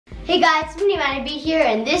Hey guys, it's MiniMattyB here,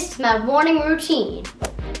 and this is my morning routine.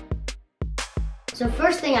 So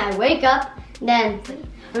first thing, I wake up, then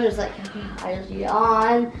I'm just like, I just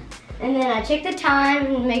yawn, and then I check the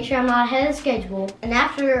time and make sure I'm not ahead of schedule. And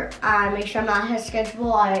after I make sure I'm not ahead of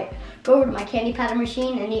schedule, I go over to my candy powder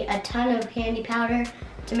machine and eat a ton of candy powder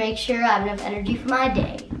to make sure I have enough energy for my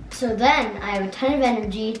day. So then I have a ton of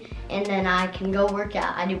energy, and then I can go work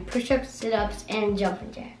out. I do push-ups, sit-ups, and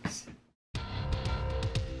jumping jacks.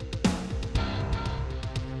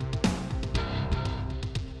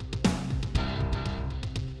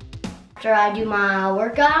 After I do my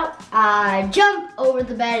workout, I jump over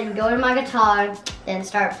the bed and go to my guitar, then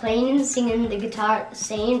start playing and singing the guitar at the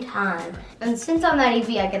same time. And since I'm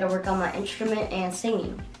MattyB, I get to work on my instrument and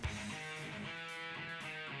singing.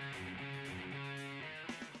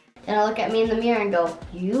 Then I look at me in the mirror and go,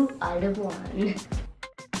 you are the one.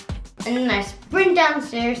 And then I sprint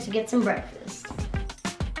downstairs to get some breakfast.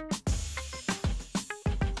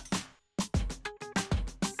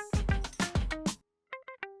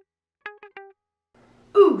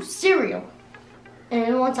 Ooh, cereal. And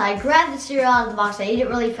then once I grab the cereal out of the box, I eat it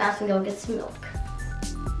really fast and go get some milk.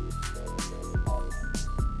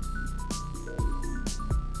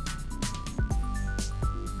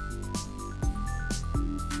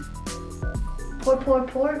 Pour, pour,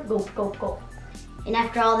 pour, gulp, gulp, gulp. And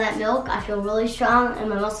after all that milk, I feel really strong and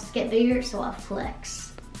my muscles get bigger, so I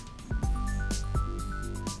flex.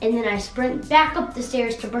 And then I sprint back up the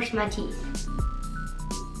stairs to brush my teeth.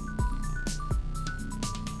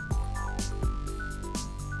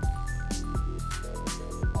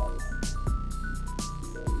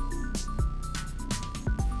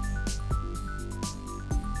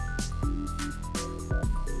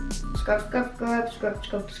 Scrub, scrub, scrub, scrub,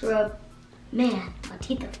 scrub, scrub. Man, my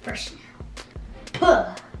teeth are fresh now.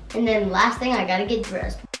 Puh. And then last thing, I gotta get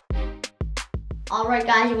dressed. All right,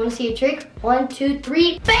 guys, you wanna see a trick? 1, 2,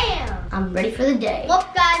 3, bam! I'm ready for the day. Well,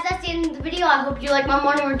 guys, that's the end of the video. I hope you like my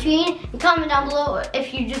morning routine. And comment down below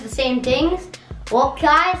if you do the same things. Well,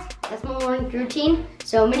 guys, that's my morning routine.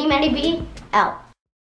 So, MiniMattyB, out.